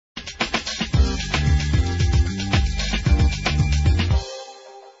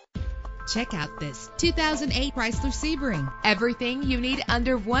Check out this 2008 Chrysler Sebring. Everything you need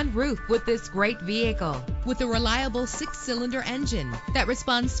under one roof with this great vehicle. With a reliable 6-cylinder engine that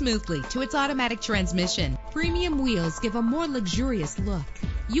responds smoothly to its automatic transmission, premium wheels give a more luxurious look.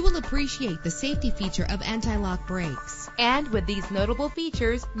 You will appreciate the safety feature of anti-lock brakes. And with these notable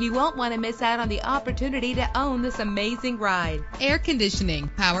features, you won't want to miss out on the opportunity to own this amazing ride. Air conditioning,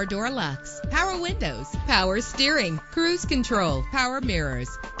 power door locks, power windows, power steering, cruise control, power mirrors,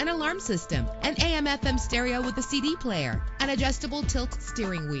 an alarm system, an AM/FM stereo with a CD player, an adjustable tilt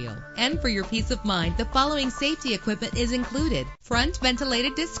steering wheel. And for your peace of mind, the following safety equipment is included: front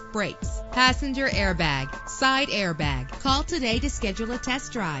ventilated disc brakes, passenger airbag, side airbag. Call today to schedule a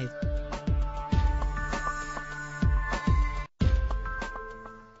test drive.